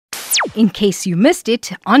in case you missed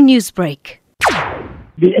it on Newsbreak.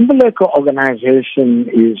 The Imbeleko organization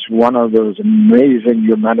is one of those amazing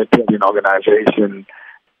humanitarian organizations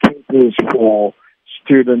caters for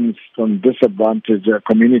students from disadvantaged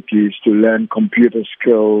communities to learn computer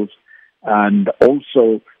skills and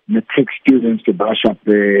also matric students to brush up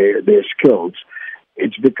their skills.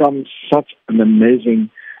 It's become such an amazing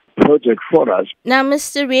project for us. Now,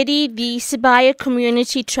 Mr. Reddy, the Sibaya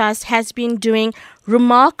Community Trust has been doing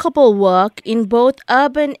remarkable work in both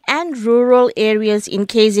urban and rural areas in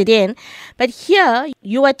KZN. But here,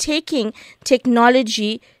 you are taking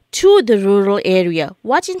technology to the rural area.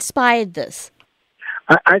 What inspired this?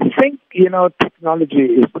 I think, technology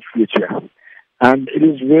is the future. And it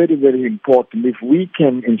is very, very important. If we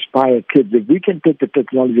can inspire kids, if we can take the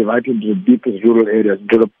technology right into the deepest rural areas,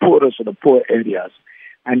 into the poorest of the poor areas,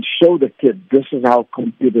 and show the kids this is how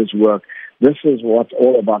computers work, this is what's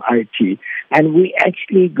all about IT. And we're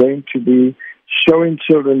actually going to be showing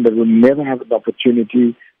children that will never have an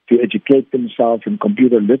opportunity to educate themselves in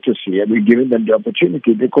computer literacy, and we're giving them the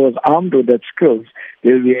opportunity because armed with that skills,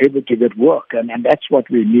 they'll be able to get work. And that's what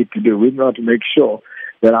we need to do. We need to make sure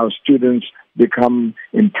that our students become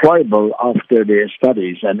employable after their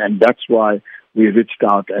studies. And that's why we reached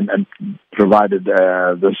out and provided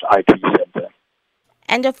this IT center.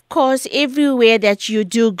 And of course, everywhere that you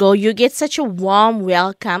do go, you get such a warm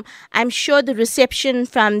welcome. I'm sure the reception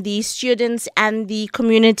from the students and the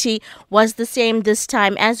community was the same this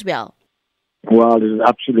time as well. Well, it was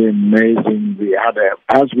absolutely amazing.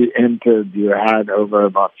 As we entered, you had over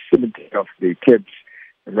about 70 of the kids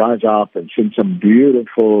rise up and sing some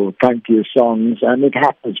beautiful thank you songs, and it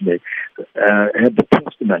happens me. I had the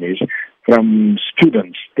testimonies from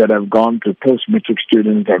students that have gone to post-matric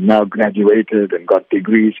students, have now graduated and got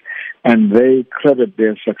degrees, and they credit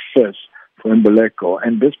their success for Imbeleko.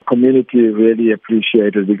 And this community really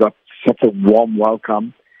appreciated. We got such a warm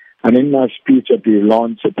welcome. And in my speech at the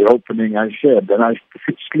launch, at the opening, I said that I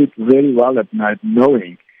sleep very well at night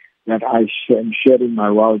knowing that I am sharing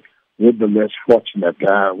my wealth with the less fortunate,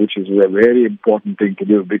 which is a very important thing to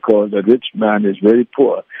do because a rich man is very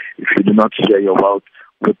poor if you do not share your wealth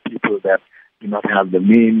with people that do not have the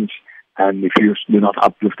means and if you do not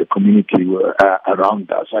uplift the community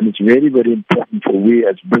around us. And it's very, very important for we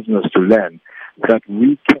as business to learn that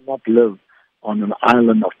we cannot live on an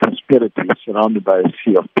island of prosperity surrounded by a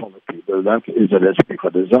sea of poverty. Well, that is a recipe for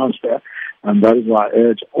disaster. And that is why I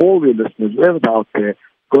urge all the listeners, whoever out there,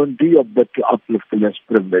 go and do your bit to uplift the less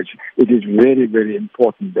privileged. It is very, very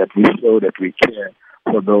important that we show that we care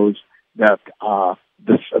for those that are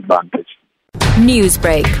disadvantaged.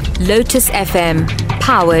 Newsbreak, Lotus FM,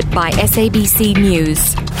 powered by SABC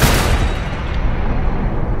News.